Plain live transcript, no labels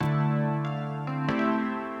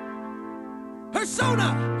Ay,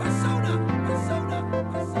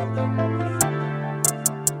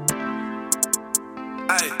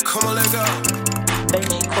 come on, let go.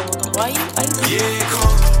 BenjiCold, why you icy? Yeah, come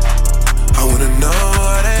on. I wanna know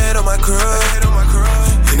how they hate on my crew.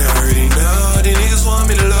 And I already know these niggas want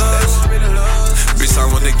me to lose. Bitch, I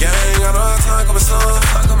want the gang, I know how time coming soon.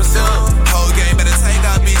 Whole game better take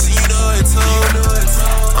out, bitch, and you know it too.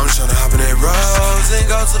 I'm tryna hop in that rose and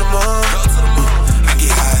go to the moon. I get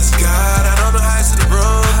high as God, I don't know how it's in the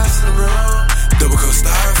room. Double cup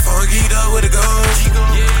styrofoam, geeked up with a gun.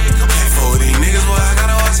 Can't fool with these niggas, boy, I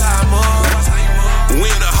gotta watch how I move. We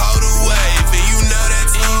in a whole new wave, and you know that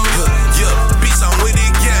too. Yeah, bitch, I'm with the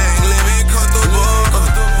gang, living comfortable.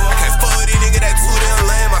 Can't fool with these niggas that too damn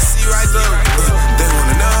lame, I see right there. They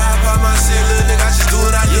wanna know how I pop my shit, little nigga, I just do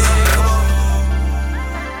what I do.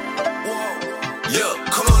 Yeah,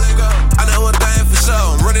 come on, let go. I know one thing for sure,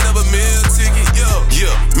 I'm running up a meal ticket,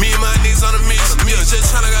 yeah. Me and my niggas on a mission,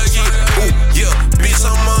 just tryna go get it. Yeah, bitch,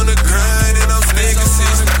 I'm on the grind and I'm staying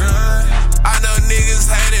consistent. I know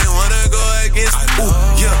niggas hate it, wanna go against me.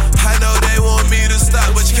 Yeah, I know they want me to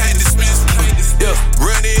stop, but you can't dismiss me. Yeah,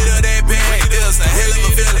 running up that bag, it's a hell of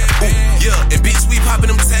a feeling. Yeah, and bitch, we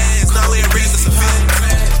popping them tags, now we in reason to feeling.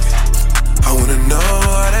 I wanna know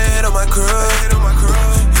how they hate on my crew.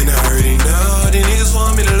 And I already know these niggas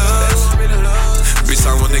want me to lose. Bitch,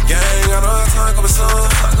 I want the gang, I know how time coming soon.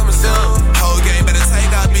 Whole game better take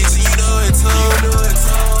out, bitch, and you know it too.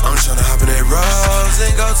 I'm tryna hop in that rose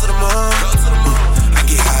and go to the moon.